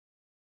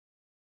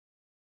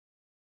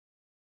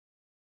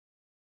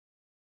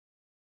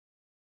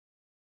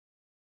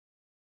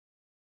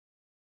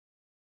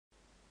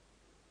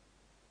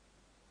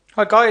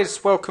Hi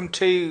guys, welcome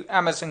to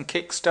Amazon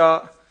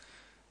Kickstart.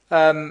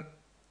 I'd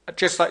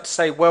just like to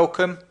say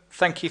welcome,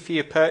 thank you for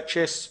your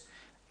purchase,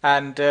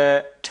 and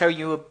tell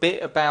you a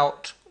bit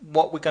about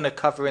what we're going to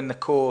cover in the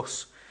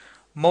course,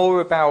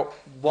 more about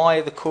why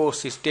the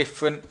course is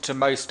different to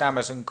most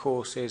Amazon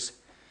courses,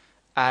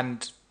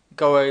 and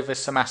go over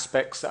some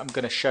aspects that I'm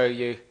going to show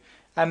you,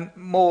 and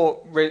more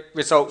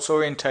results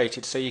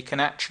orientated so you can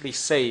actually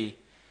see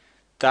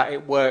that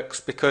it works,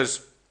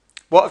 because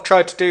what I've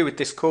tried to do with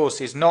this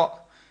course is not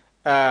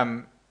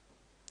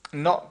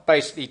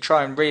basically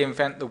try and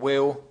reinvent the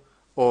wheel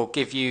or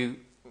give you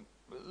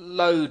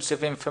loads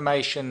of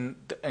information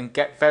and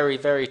get very,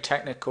 very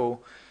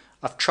technical.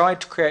 I've tried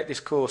to create this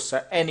course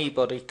so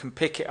anybody can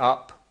pick it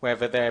up,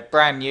 whether they're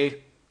brand new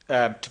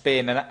to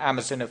being an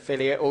Amazon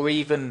affiliate, or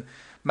even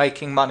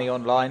making money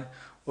online,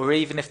 or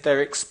even if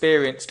they're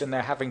experienced and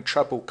they're having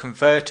trouble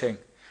converting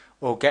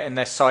or getting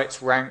their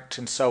sites ranked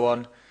and so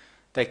on.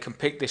 They can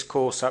pick this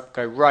course up,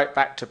 go right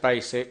back to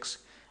basics,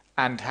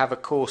 and have a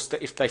course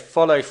that if they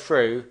follow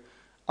through,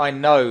 I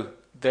know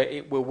that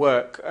it will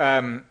work.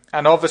 And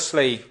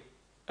obviously,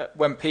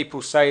 when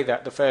people say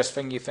that, the first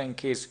thing you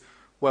think is,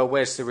 well,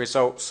 where's the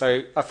results?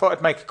 So I thought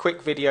I'd make a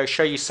quick video,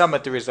 show you some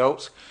of the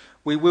results.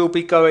 We will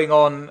be going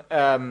on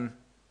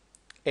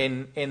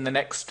in the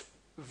next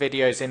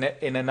videos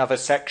in another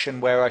section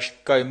where I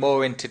go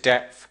more into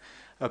depth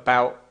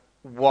about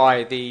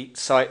why the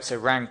sites are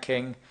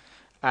ranking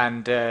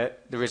and the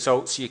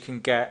results you can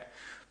get.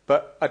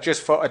 But I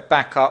just thought I'd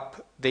back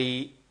up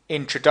the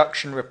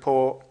introduction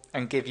report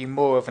and give you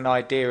more of an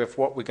idea of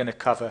what we're going to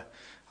cover.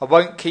 I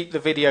won't keep the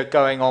video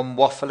going on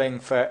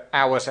waffling for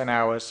hours and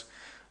hours,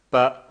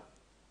 but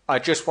I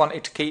just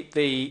wanted to keep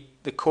the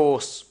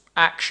course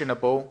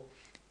actionable,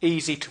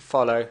 easy to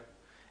follow,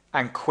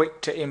 and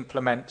quick to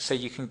implement so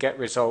you can get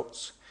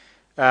results.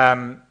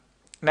 Now,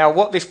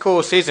 what this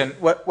course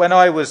isn't, when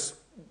I was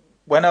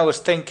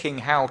thinking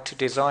how to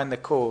design the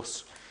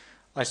course,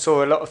 I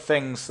saw a lot of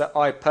things that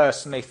I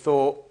personally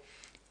thought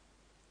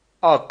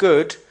are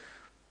good,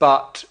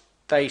 but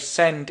they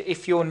send,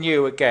 if you're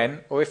new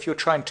again, or if you're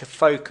trying to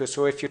focus,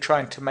 or if you're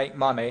trying to make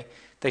money,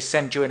 they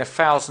send you in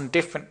 1,000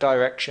 different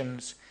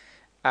directions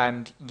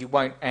and you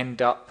won't end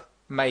up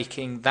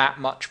making that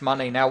much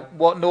money. Now,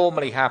 what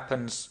normally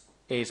happens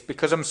is,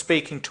 because I'm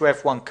speaking to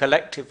everyone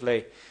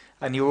collectively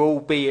and you'll all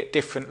be at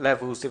different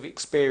levels of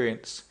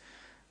experience,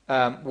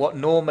 what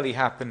normally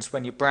happens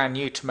when you're brand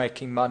new to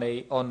making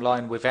money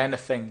online with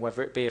anything,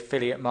 whether it be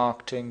affiliate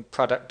marketing,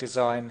 product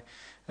design,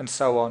 and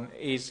so on,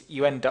 is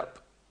you end up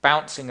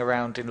bouncing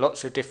around in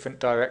lots of different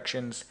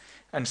directions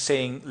and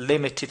seeing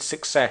limited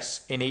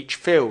success in each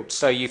field.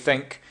 So you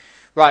think,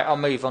 right, I'll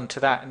move on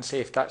to that and see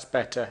if that's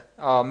better.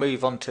 I'll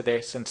move on to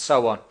this, and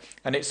so on.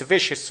 And it's a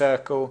vicious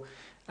circle,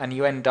 and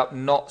you end up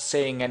not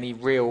seeing any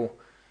real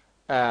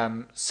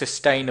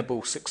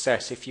sustainable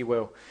success, if you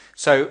will.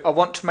 So I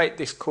want to make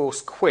this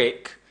course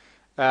quick,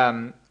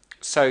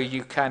 so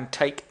you can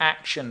take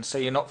action, so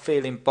you're not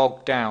feeling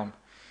bogged down.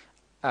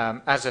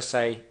 As I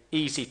say,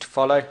 easy to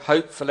follow.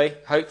 Hopefully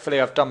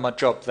I've done my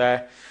job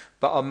there,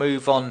 but I'll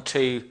move on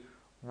to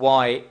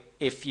why,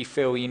 if you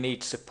feel you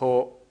need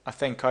support, I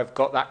think I've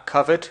got that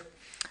covered.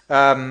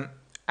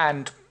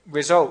 And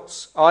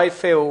results. I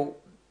feel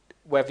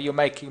whether you're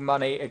making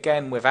money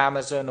again with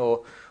Amazon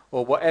or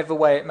whatever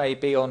way it may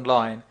be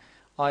online,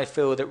 I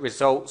feel that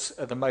results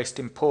are the most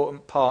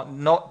important part,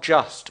 not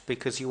just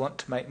because you want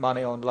to make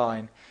money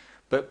online,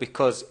 but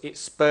because it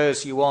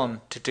spurs you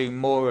on to do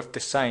more of the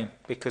same,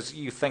 because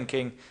you're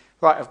thinking,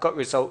 right, I've got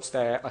results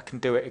there, I can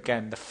do it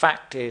again. The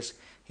fact is,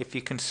 if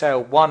you can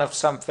sell one of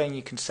something,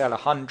 you can sell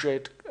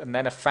 100 and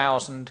then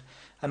 1,000,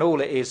 and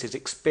all it is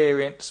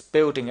experience,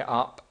 building it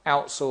up,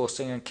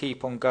 outsourcing, and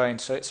keep on going.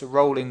 So it's a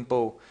rolling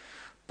ball.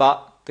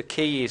 But the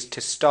key is to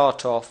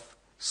start off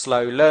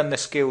slow, learn the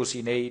skills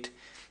you need,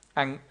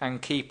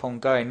 and keep on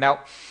going.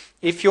 Now,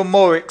 if you're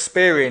more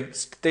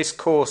experienced, this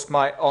course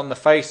might, on the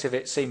face of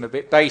it, seem a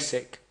bit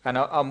basic, and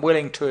I'm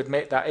willing to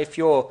admit that. If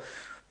you're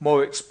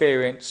more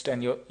experienced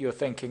and you're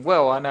thinking,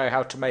 well, I know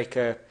how to make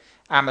a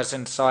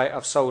Amazon site,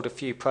 I've sold a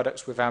few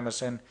products with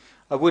Amazon,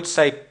 I would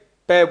say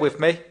bear with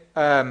me.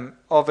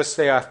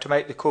 Obviously I have to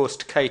make the course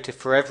to cater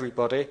for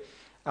everybody,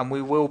 and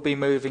we will be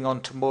moving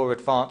on to more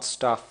advanced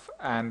stuff,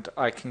 and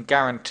I can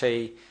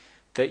guarantee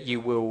that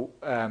you will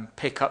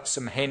pick up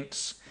some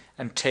hints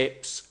and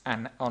tips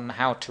and on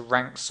how to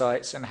rank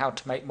sites and how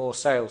to make more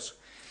sales.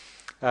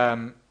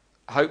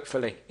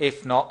 Hopefully.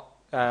 If not,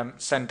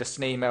 send us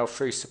an email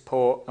through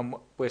support and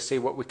we'll see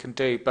what we can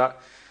do. But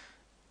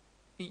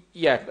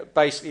yeah,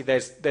 basically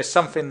there's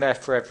something there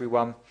for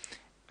everyone,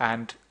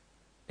 and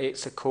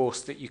it's a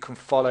course that you can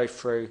follow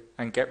through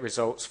and get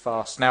results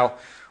fast. Now,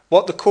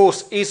 what the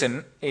course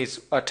isn't,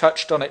 is, I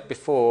touched on it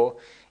before,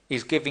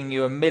 is giving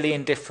you a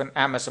million different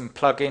Amazon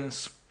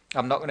plugins.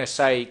 I'm not going to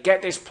say,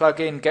 get this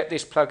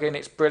plugin,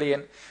 it's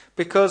brilliant,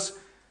 because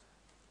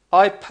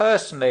I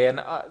personally, and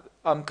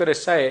I'm going to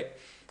say it,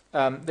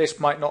 this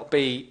might not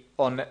be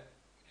on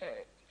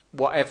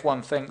what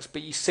everyone thinks,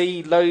 but you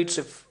see loads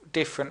of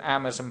different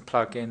Amazon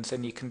plugins,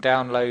 and you can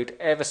download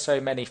ever so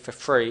many for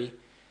free.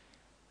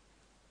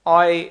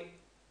 I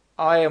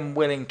am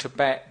willing to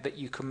bet that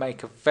you can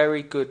make a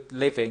very good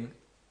living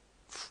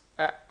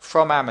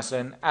from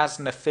Amazon as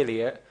an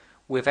affiliate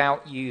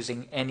without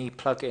using any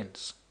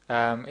plugins.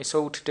 It's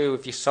all to do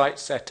with your site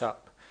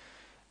setup.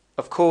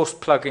 Of course,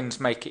 plugins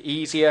make it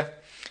easier,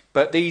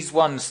 but these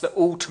ones that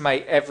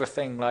automate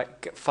everything,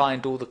 like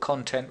find all the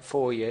content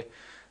for you,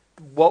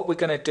 what we're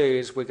going to do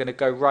is we're going to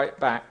go right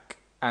back,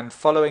 and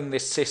following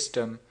this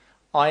system,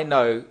 I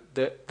know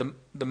that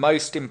the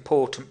most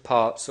important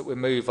parts that we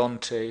move on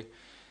to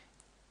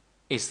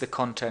is the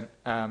content,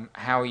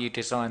 how you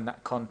design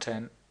that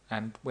content.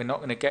 And we're not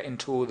going to get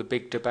into all the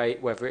big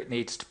debate whether it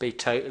needs to be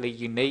totally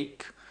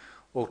unique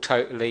or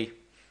totally,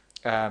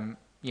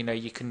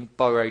 you can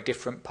borrow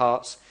different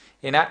parts.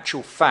 In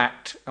actual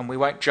fact, and we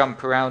won't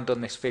jump around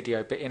on this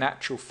video, but in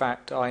actual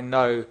fact, I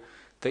know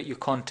that your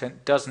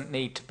content doesn't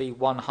need to be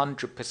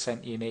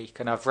 100% unique.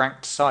 And I've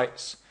ranked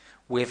sites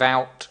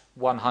without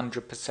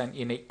 100%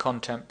 unique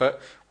content. But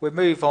we'll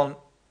move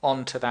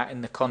on to that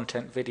in the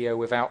content video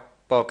without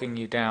bogging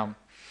you down.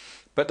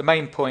 But the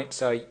main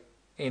points are,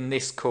 in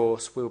this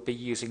course we'll be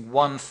using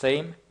one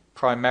theme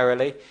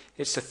primarily.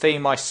 It's a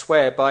theme I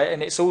swear by,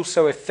 and it's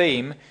also a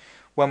theme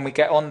when we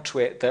get onto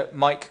it that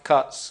Matt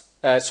Cutts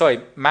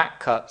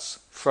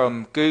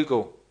from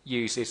Google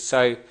uses.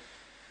 So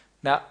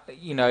now,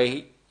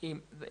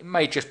 it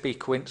may just be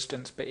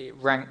coincidence, but it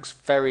ranks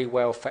very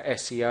well for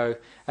SEO,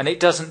 and it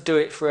doesn't do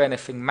it for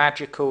anything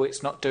magical.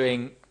 It's not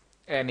doing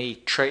any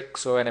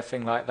tricks or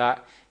anything like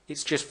that.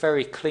 It's just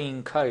very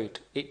clean code.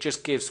 It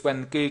just gives,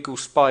 when Google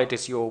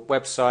spiders your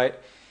website,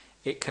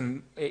 it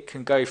can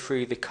go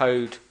through the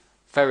code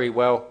very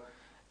well,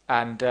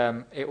 and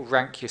it will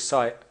rank your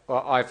site.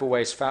 Well, I've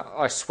always found,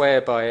 I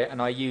swear by it,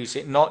 and I use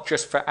it not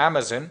just for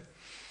Amazon,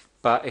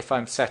 but if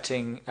I'm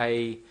setting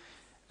a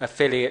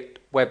affiliate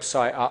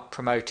website up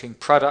promoting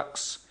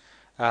products,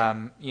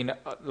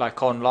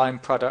 like online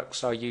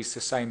products, I use the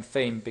same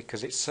theme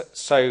because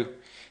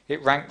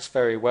it ranks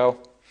very well.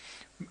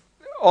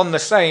 On the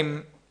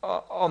same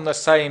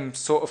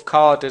sort of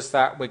card as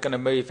that, we're going to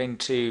move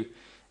into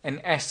an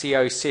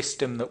SEO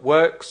system that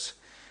works.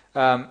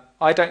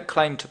 I don't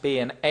claim to be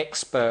an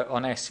expert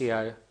on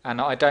SEO, and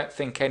I don't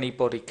think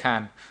anybody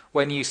can.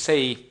 When you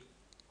see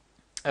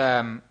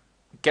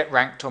get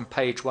ranked on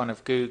page 1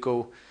 of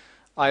Google,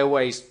 I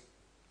would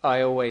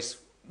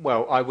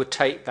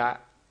take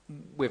that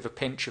with a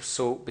pinch of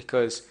salt,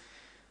 because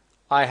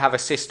I have a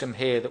system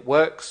here that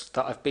works,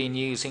 that I've been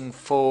using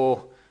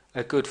for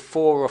a good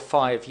 4 or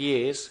 5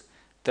 years,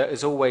 that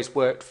has always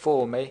worked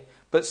for me,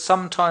 but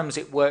sometimes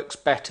it works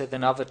better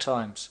than other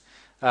times.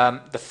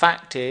 The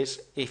fact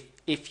is,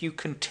 if you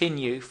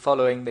continue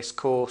following this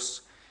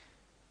course,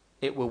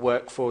 it will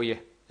work for you.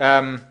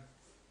 Other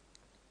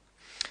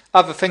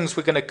things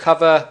we're going to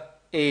cover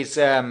is,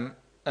 and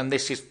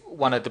this is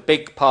one of the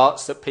big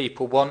parts that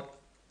people want,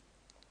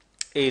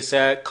 is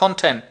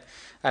content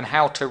and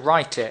how to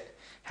write it.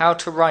 How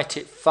to write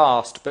it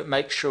fast, but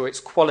make sure it's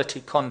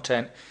quality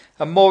content,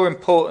 and more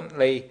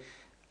importantly,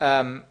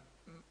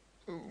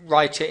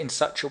 write it in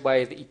such a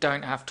way that you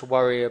don't have to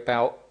worry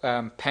about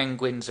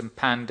penguins and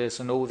pandas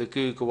and all the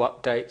Google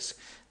updates.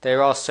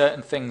 There are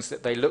certain things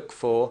that they look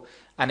for,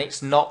 and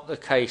it's not the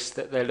case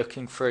that they're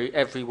looking through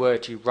every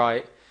word you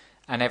write,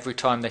 and every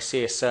time they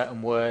see a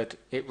certain word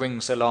it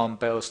rings alarm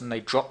bells and they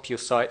drop your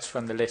sites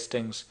from the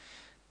listings.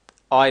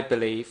 I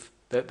believe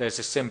that there's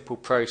a simple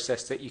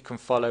process that you can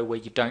follow where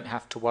you don't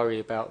have to worry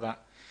about that.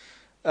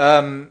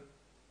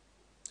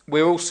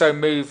 We'll also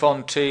move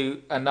on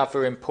to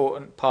another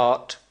important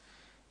part,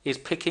 is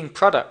picking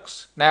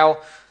products. Now,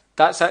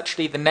 that's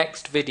actually the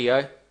next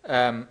video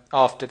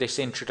after this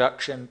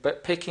introduction,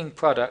 but picking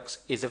products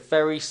is a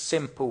very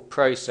simple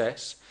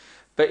process,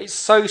 but it's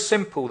so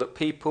simple that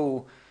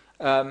people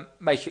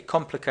make it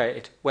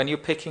complicated. When you're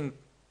picking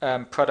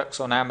products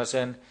on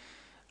Amazon,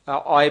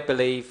 I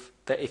believe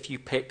that if you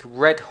pick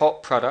red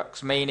hot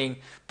products, meaning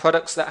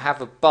products that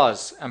have a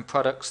buzz and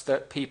products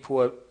that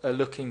people are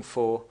looking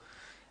for,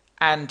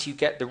 and you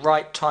get the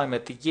right time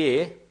of the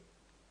year,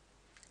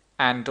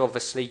 and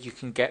obviously you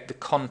can get the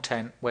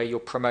content where you're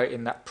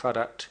promoting that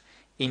product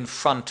in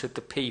front of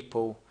the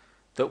people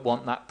that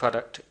want that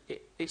product.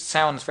 It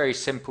sounds very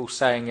simple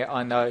saying it,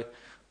 I know,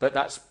 but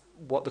that's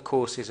what the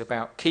course is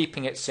about,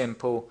 keeping it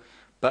simple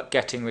but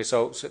getting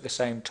results at the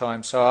same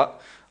time. So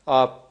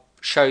I'll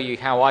show you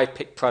how I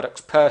pick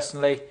products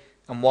personally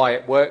and why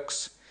it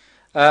works.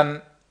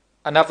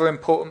 Another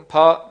important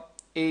part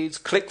is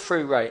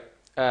click-through rate,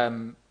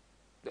 and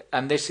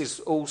this is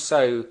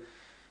also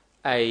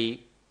a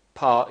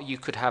part. You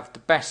could have the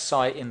best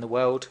site in the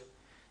world,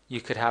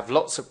 you could have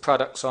lots of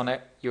products on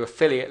it, your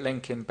affiliate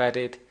link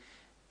embedded,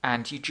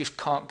 and you just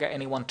can't get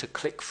anyone to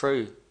click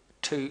through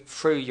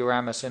your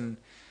Amazon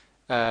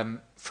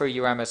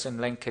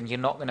link, and you're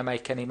not going to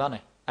make any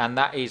money. And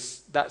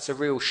that's a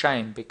real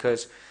shame,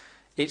 because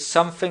it's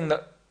something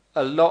that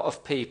a lot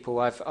of people,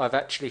 I've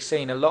actually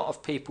seen a lot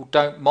of people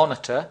don't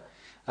monitor.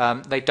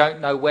 They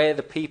don't know where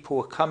the people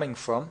are coming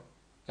from.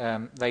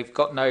 They've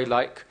got no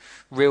like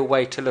real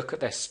way to look at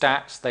their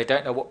stats. They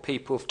don't know what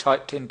people have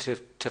typed in to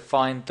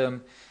find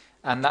them,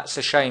 and that's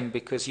a shame,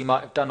 because you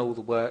might have done all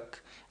the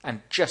work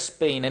and just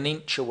been an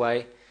inch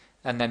away,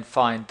 and then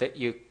find that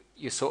you're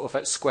sort of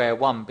at square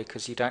one,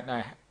 because you don't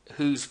know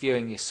who's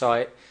viewing your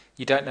site,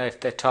 you don't know if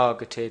they're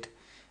targeted,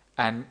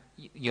 and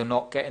you're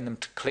not getting them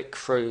to click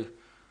through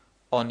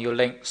on your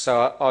link.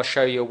 So I'll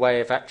show you a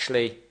way of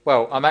actually,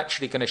 well, I'm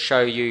actually going to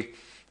show you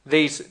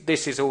this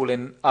is all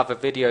in other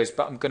videos,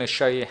 but I'm going to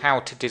show you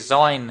how to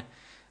design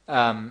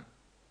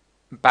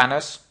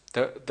banners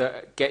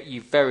that get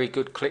you very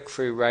good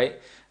click-through rate,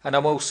 and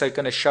I'm also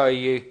going to show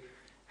you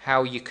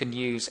how you can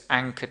use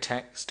anchor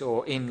text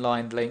or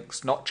inline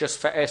links, not just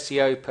for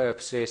SEO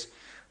purposes,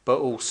 but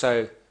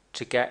also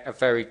to get a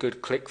very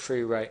good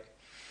click-through rate.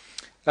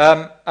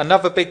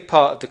 Another big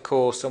part of the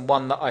course, and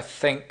one that I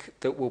think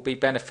that will be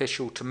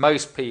beneficial to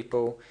most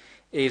people,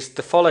 is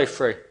the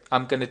follow-through.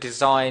 I'm going to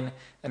design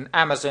an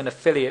Amazon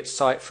affiliate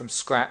site from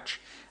scratch,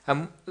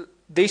 and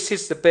this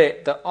is the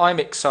bit that I'm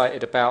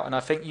excited about, and I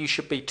think you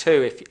should be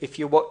too. If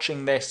you're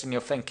watching this and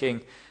you're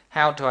thinking,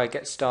 how do I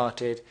get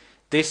started?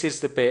 This is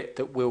the bit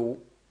that will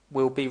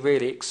be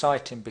really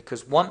exciting,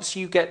 because once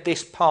you get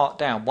this part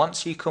down,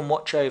 once you can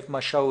watch over my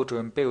shoulder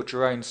and build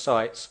your own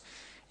sites,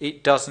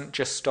 it doesn't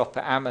just stop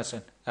at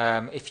Amazon.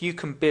 If you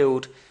can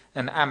build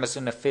an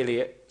Amazon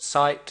affiliate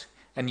site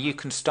and you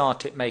can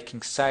start it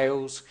making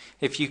sales,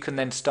 if you can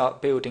then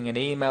start building an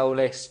email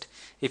list,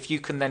 if you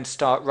can then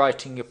start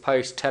writing your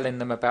post telling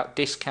them about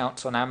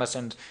discounts on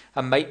Amazon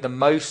and make the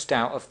most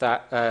out of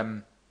that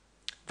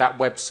that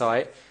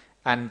website.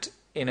 And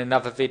in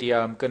another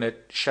video I'm going to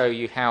show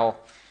you how,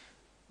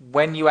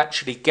 when you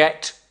actually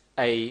get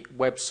a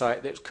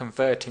website that's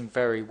converting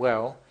very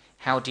well,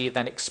 how do you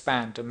then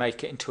expand and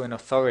make it into an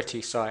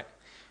authority site?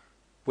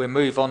 We'll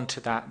move on to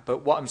that,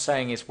 but what I'm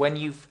saying is, when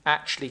you've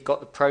actually got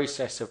the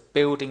process of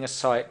building a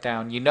site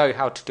down, you know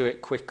how to do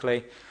it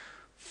quickly.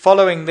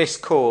 Following this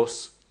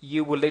course,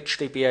 you will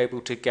literally be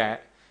able to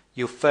get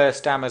your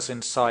first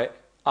Amazon site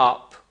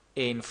up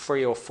in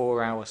 3 or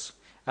 4 hours.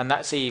 And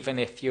that's even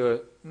if you're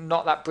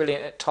not that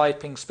brilliant at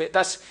typing speed.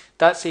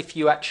 That's if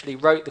you actually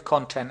wrote the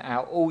content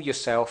out all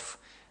yourself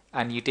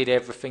and you did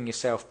everything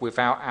yourself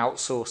without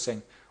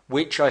outsourcing,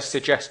 which I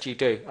suggest you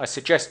do. I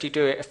suggest you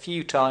do it a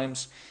few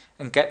times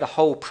and get the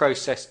whole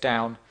process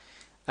down,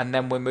 and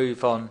then we'll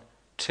move on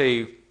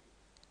to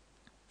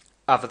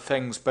other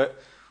things.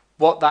 But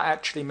what that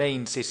actually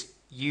means is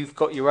you've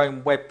got your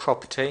own web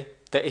property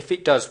that, if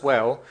it does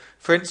well,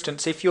 for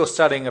instance, if you're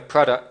selling a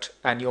product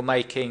and you're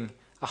making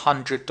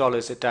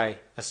 $100 a day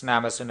as an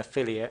Amazon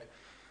affiliate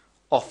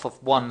off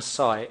of one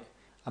site,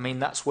 I mean,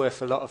 that's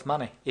worth a lot of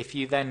money. If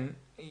you own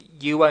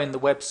the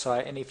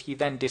website, and if you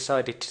then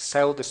decided to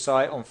sell the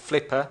site on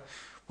Flipper,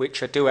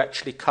 which I do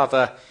actually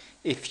cover,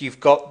 if you've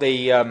got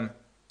the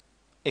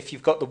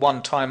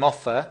one-time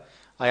offer,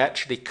 I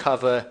actually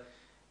cover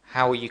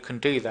how you can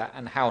do that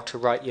and how to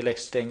write your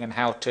listing and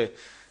how to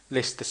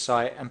list the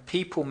site. And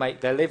people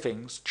make their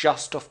livings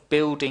just off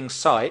building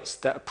sites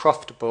that are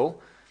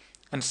profitable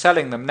and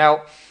selling them.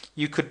 Now,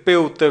 you could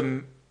build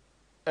them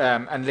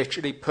and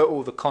literally put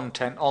all the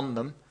content on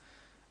them,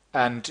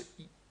 and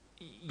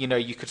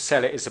you could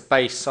sell it as a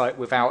base site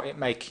without it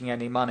making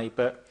any money.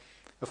 But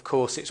of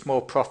course, it's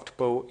more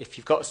profitable if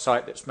you've got a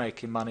site that's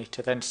making money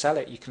to then sell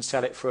it. You can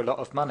sell it for a lot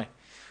of money.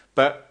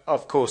 But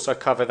of course, I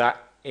cover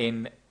that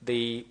in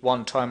the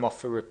one-time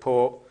offer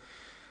report.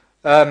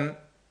 As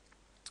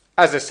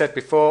I said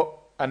before,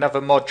 another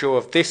module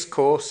of this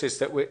course is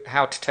that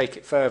how to take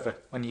it further.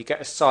 When you get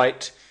a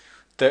site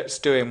that's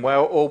doing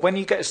well, or when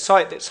you get a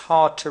site that's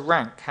hard to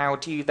rank, how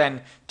do you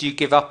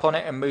give up on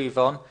it and move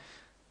on?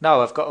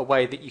 No, I've got a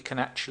way that you can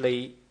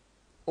actually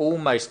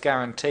almost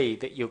guarantee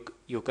that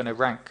you're going to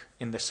rank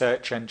in the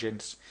search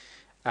engines,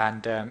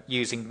 and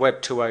using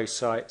Web 2.0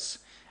 sites,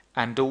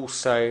 and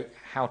also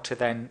how to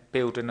then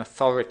build an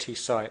authority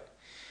site.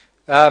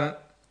 But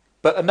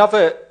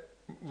another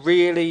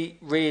really,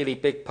 really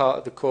big part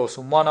of the course,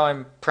 and one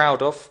I'm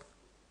proud of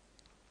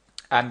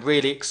and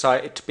really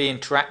excited to be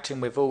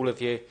interacting with all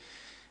of you,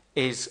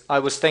 is I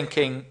was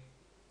thinking,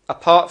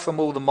 apart from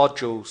all the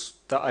modules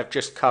that I've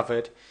just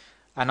covered,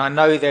 and I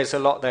know there's a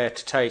lot there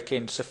to take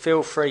in, so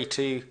feel free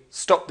to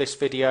stop this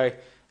video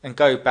and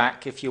go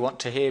back if you want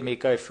to hear me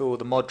go through all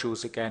the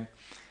modules again.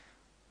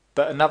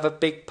 But another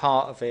big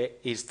part of it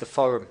is the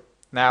forum.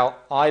 Now,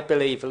 I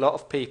believe a lot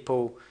of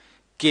people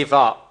give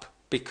up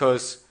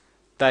because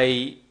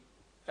they're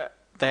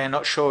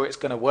not sure it's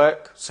going to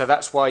work, so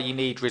that's why you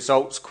need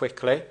results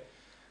quickly.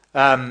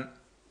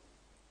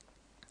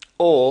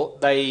 Or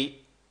they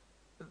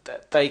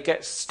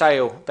get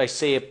stale. They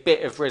see a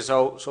bit of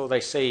results, or they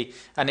see,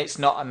 and it's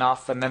not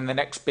enough, and then the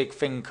next big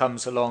thing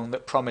comes along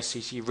that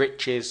promises you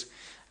riches,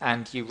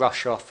 and you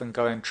rush off and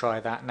go and try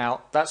that.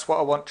 Now, that's what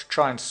I want to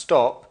try and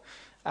stop,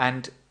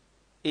 and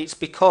it's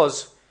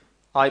because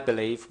I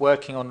believe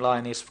working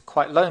online is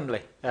quite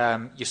lonely.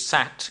 You're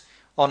sat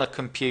on a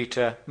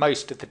computer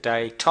most of the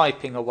day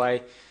typing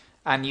away,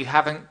 and you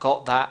haven't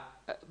got that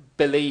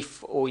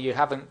belief, or you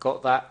haven't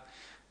got that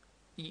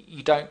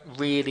you don't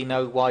really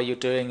know why you're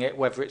doing it,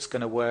 whether it's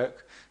going to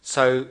work.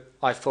 So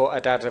I thought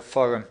I'd add a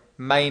forum,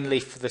 mainly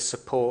for the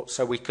support,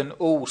 so we can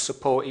all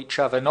support each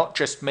other, not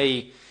just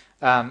me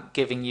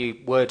giving you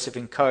words of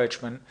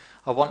encouragement.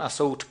 I want us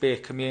all to be a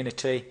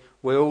community.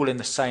 We're all in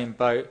the same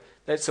boat.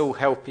 Let's all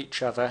help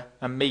each other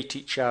and meet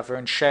each other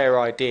and share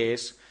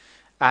ideas.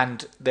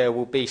 And there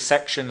will be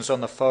sections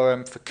on the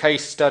forum for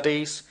case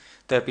studies.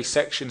 There'll be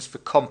sections for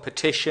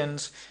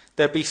competitions.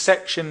 There'll be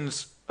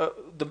sections.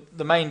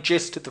 The main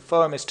gist of the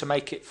forum is to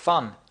make it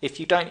fun. If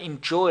you don't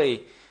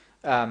enjoy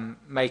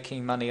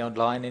making money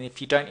online, and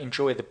if you don't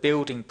enjoy the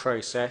building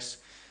process,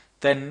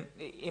 then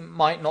it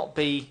might not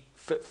be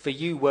for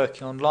you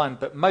working online.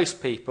 But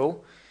most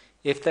people,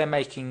 if they're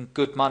making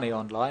good money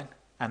online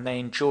and they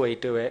enjoy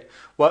do it,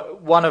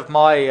 one of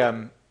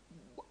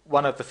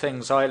the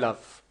things I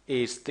love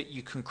is that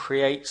you can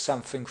create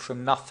something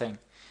from nothing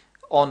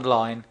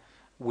online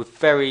with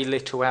very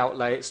little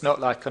outlay. It's not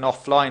like an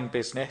offline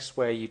business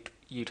where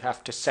you'd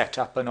have to set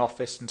up an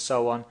office and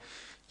so on.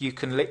 You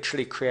can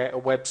literally create a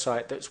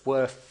website that's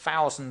worth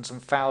thousands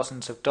and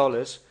thousands of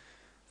dollars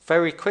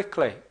very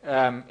quickly.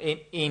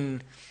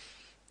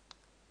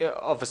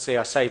 Obviously,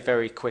 I say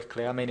very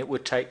quickly. I mean, it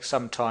would take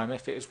some time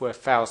if it was worth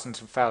thousands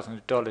and thousands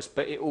of dollars,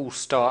 but it all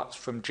starts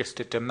from just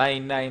a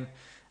domain name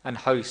and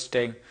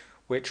hosting,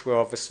 which we'll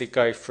obviously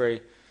go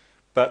through.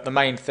 But the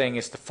main thing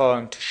is the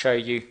forum to show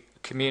you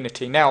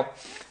community. Now,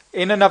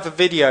 in another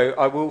video,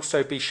 I will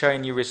also be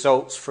showing you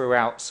results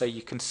throughout so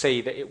you can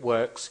see that it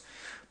works.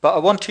 But I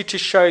wanted to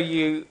show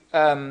you,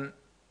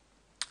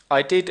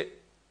 I did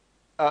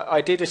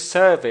a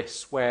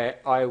service where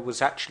I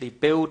was actually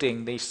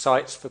building these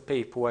sites for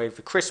people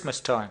over Christmas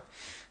time.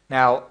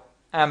 Now,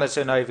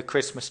 Amazon over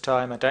Christmas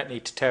time, I don't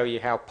need to tell you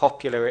how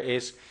popular it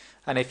is.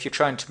 And if you're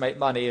trying to make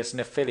money as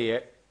an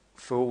affiliate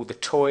for all the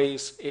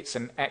toys, it's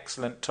an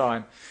excellent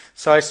time.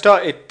 So I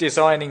started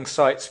designing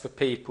sites for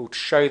people to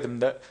show them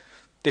that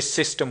this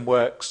system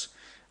works.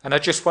 And I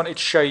just wanted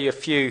to show you a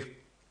few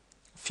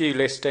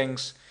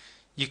listings.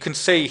 You can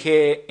see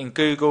here in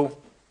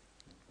Google,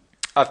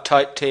 I've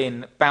typed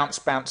in Bounce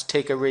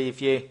Tigger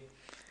review,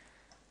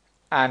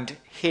 and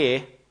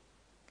here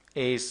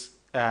is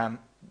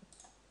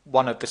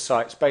one of the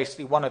sites,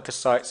 basically one of the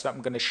sites that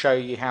I'm going to show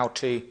you how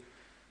to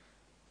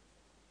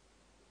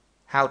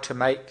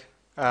make.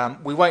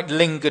 We won't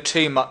linger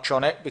too much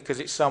on it because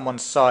it's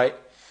someone's site,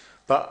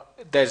 but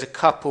there's a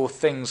couple of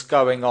things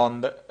going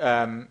on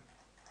that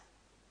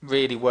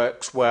really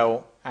works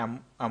well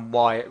and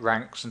why it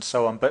ranks and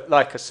so on. But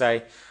like I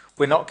say,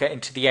 we're not getting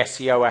to the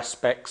SEO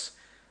aspects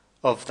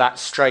of that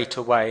straight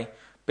away.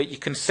 But you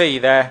can see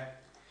there,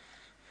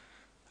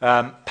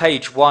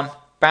 page 1,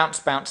 Bounce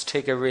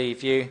Tigger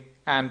review.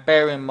 And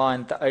bear in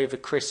mind that over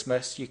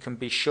Christmas you can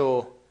be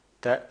sure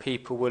that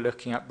people were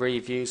looking up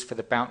reviews for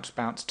the Bounce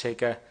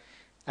Tigger,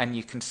 and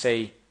you can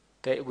see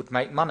that it would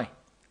make money.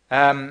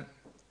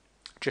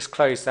 Just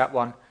close that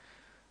one.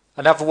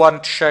 Another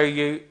one to show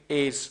you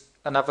is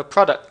another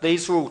product.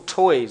 These are all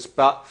toys,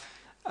 but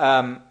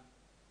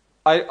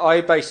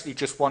I basically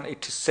just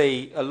wanted to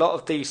see a lot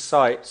of these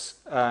sites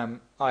I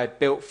had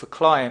built for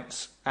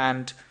clients,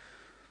 and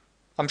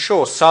I'm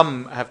sure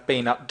some have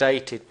been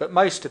updated, but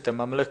most of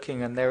them I'm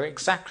looking and they're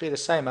exactly the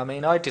same. I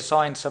mean, I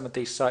designed some of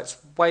these sites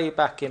way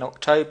back in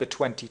October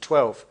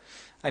 2012,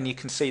 and you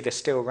can see they're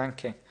still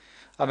ranking.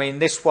 I mean,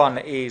 this one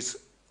is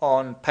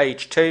on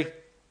page 2.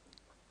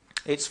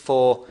 It's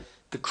for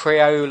the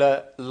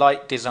Crayola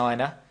Light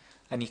Designer,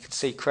 and you can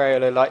see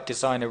Crayola Light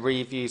Designer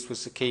reviews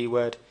was the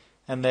keyword,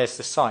 and there's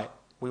the site.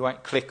 We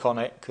won't click on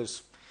it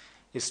because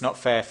it's not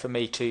fair for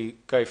me to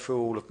go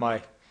through all of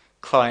my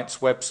clients'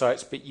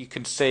 websites, but you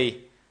can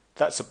see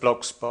that's a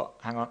blog spot.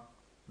 Hang on,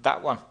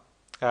 that one.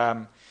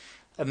 And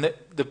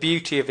the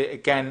beauty of it,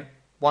 again,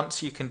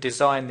 once you can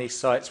design these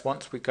sites,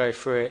 once we go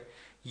through it,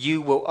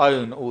 you will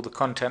own all the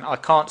content. I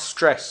can't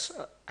stress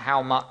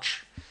how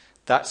much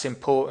that's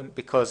important,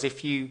 because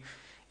if you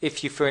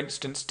for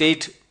instance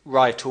did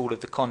write all of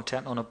the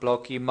content on a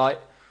blog, you might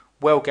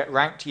well get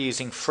ranked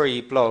using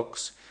free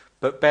blogs,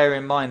 but bear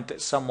in mind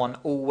that someone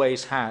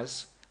always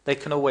has, they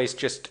can always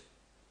just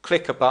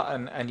click a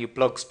button and your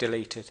blog's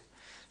deleted.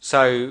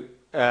 So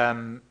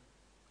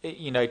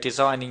you know,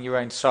 designing your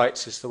own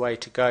sites is the way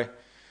to go.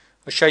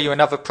 I'll show you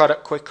another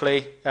product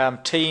quickly.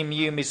 Team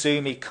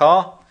Umizoomi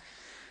car,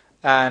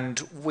 and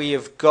we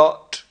have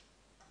got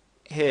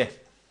here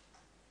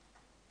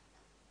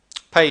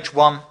page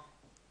 1,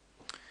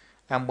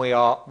 and we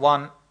are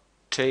 1,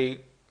 2,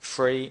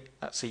 3,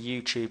 that's a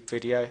YouTube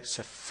video,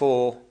 so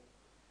 4,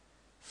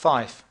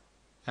 5,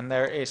 and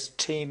there it is,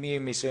 Team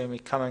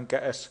Umizoomi, come and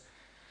get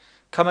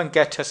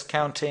us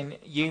counting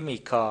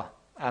Yumi car,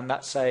 and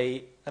that's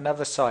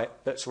another site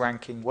that's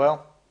ranking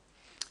well.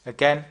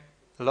 Again,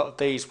 a lot of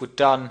these were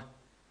done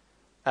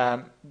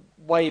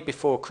way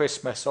before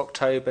Christmas,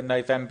 October,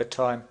 November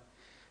time.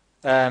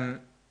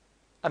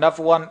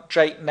 Another one,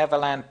 Jake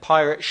Neverland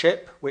Pirate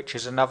Ship, which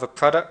is another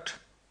product.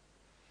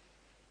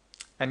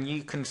 And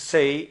you can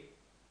see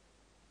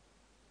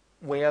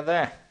we are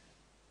there.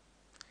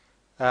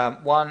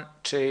 1,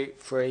 2,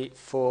 3,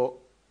 4,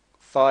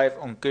 5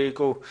 on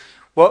Google.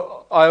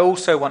 What I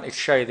also wanted to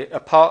show you, that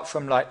apart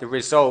from like the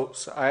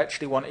results, I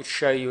actually wanted to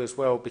show you as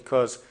well,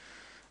 because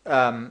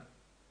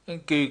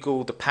in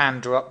Google, the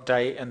Panda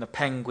update and the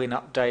Penguin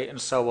update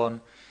and so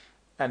on,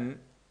 and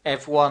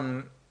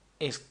everyone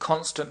is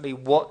constantly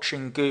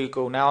watching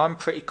Google. Now, I'm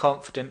pretty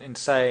confident in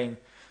saying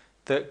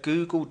that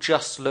Google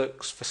just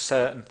looks for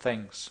certain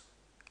things,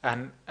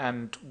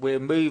 and we'll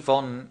move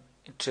on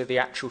to the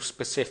actual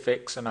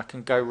specifics, and I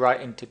can go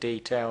right into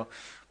detail,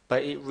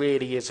 but it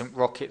really isn't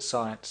rocket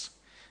science.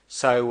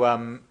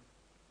 So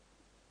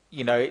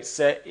you know,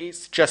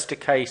 it's just a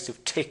case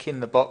of ticking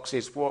the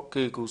boxes what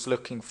Google's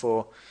looking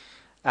for,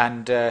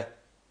 and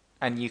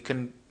you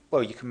can,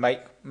 well, you can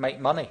make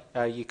money.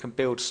 You can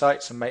build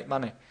sites and make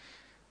money.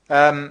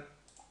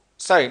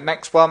 So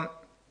next one,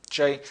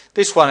 Jay.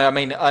 This one, I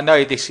mean, I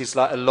know this is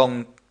like a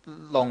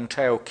long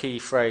tail key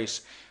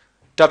phrase.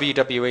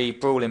 WWE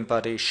Brawling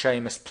Buddies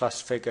Sheamus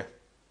plus figure,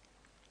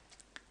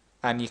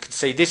 and you can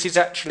see this is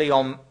actually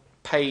on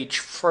page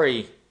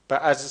 3.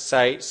 But as I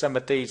say, some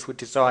of these were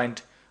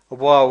designed a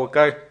while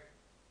ago.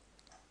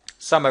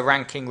 Some are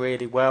ranking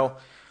really well.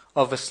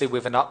 Obviously,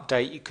 with an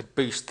update, you could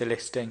boost the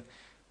listing,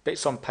 but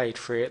it's on page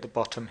 3 at the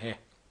bottom here.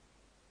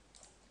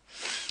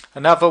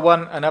 Another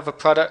one, another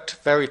product,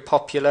 very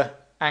popular,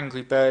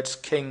 Angry Birds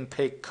King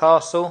Pig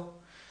Castle.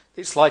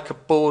 It's like a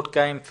board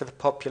game for the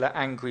popular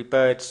Angry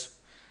Birds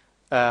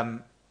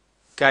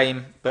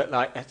game, but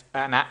like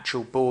an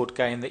actual board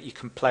game that you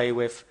can play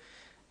with.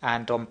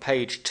 And on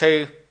page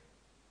 2,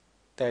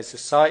 there's the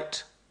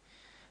site.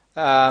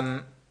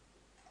 Web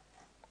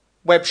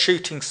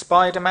Shooting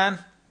Spider-Man.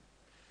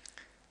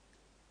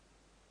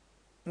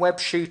 Web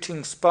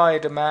Shooting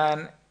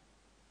Spider-Man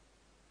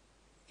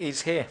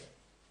is here.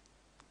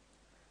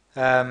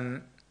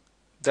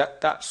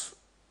 That's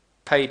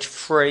page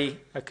 3.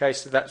 Okay,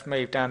 so that's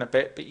moved down a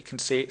bit, but you can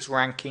see it's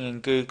ranking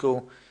in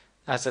Google.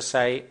 As I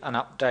say, an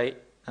update,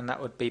 and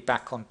that would be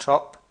back on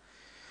top.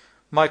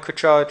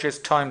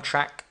 Microchargers Time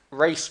Track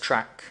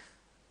Racetrack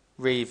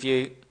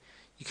review.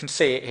 You can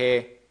see it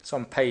here. It's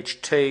on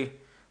page 2.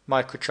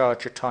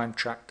 Microcharger Time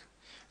Track.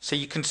 So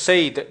you can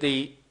see that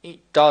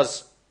it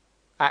does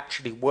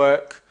actually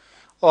work.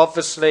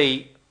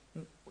 Obviously,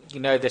 you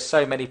know, there's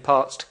so many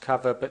parts to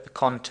cover, but the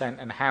content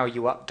and how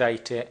you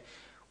update it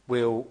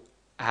will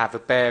have a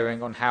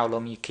bearing on how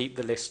long you keep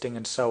the listing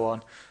and so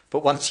on.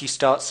 But once you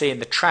start seeing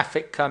the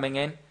traffic coming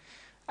in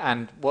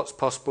and what's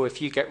possible,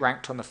 if you get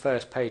ranked on the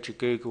first page of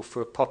Google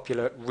for a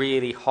popular,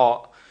 really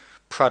hot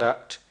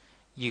product,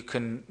 you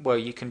can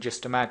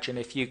just imagine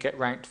if you get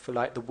ranked for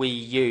like the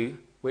Wii U,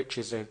 which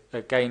is a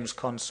games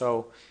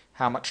console,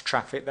 how much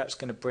traffic that's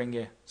going to bring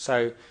you.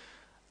 So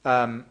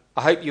I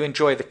hope you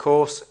enjoy the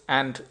course,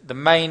 and the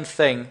main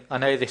thing, I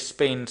know this has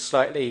been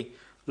slightly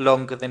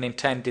longer than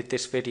intended,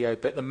 this video,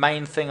 but the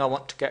main thing I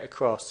want to get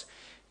across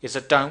is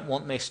I don't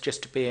want this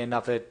just to be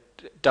another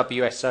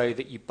WSO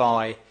that you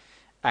buy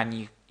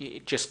and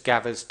it just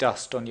gathers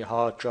dust on your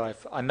hard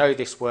drive. I know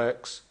this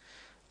works.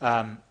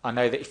 I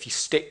know that if you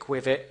stick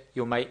with it,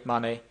 you'll make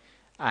money,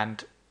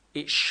 and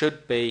it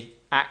should be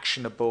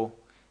actionable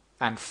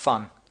and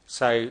fun.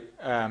 So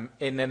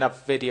in another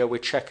video, we'll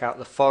check out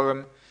the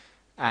forum,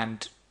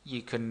 and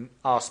you can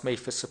ask me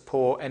for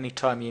support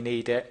anytime you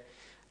need it,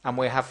 and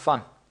we'll have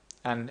fun.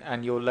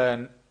 And you'll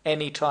learn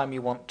anytime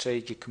you want to.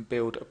 You can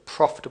build a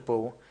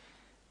profitable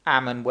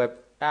Amazon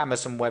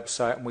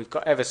website, and we've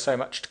got ever so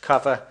much to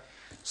cover.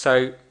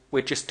 So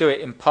we'll just do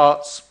it in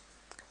parts.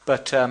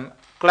 But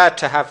glad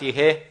to have you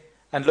here,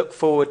 and look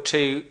forward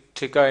to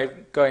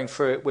going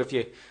through it with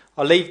you.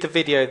 I'll leave the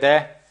video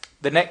there.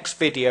 The next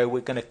video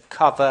we're going to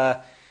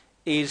cover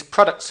is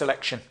product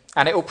selection,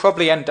 and it will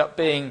probably end up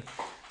being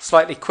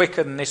slightly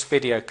quicker than this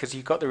video because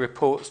you've got the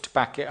reports to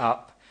back it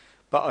up.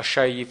 But I'll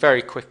show you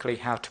very quickly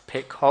how to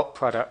pick hot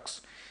products,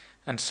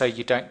 and so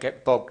you don't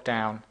get bogged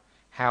down,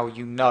 how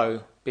you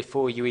know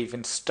before you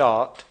even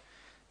start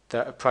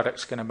that a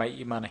product's going to make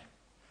you money.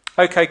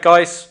 Okay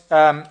guys,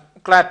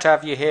 glad to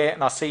have you here,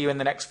 and I'll see you in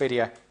the next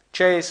video.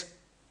 Cheers.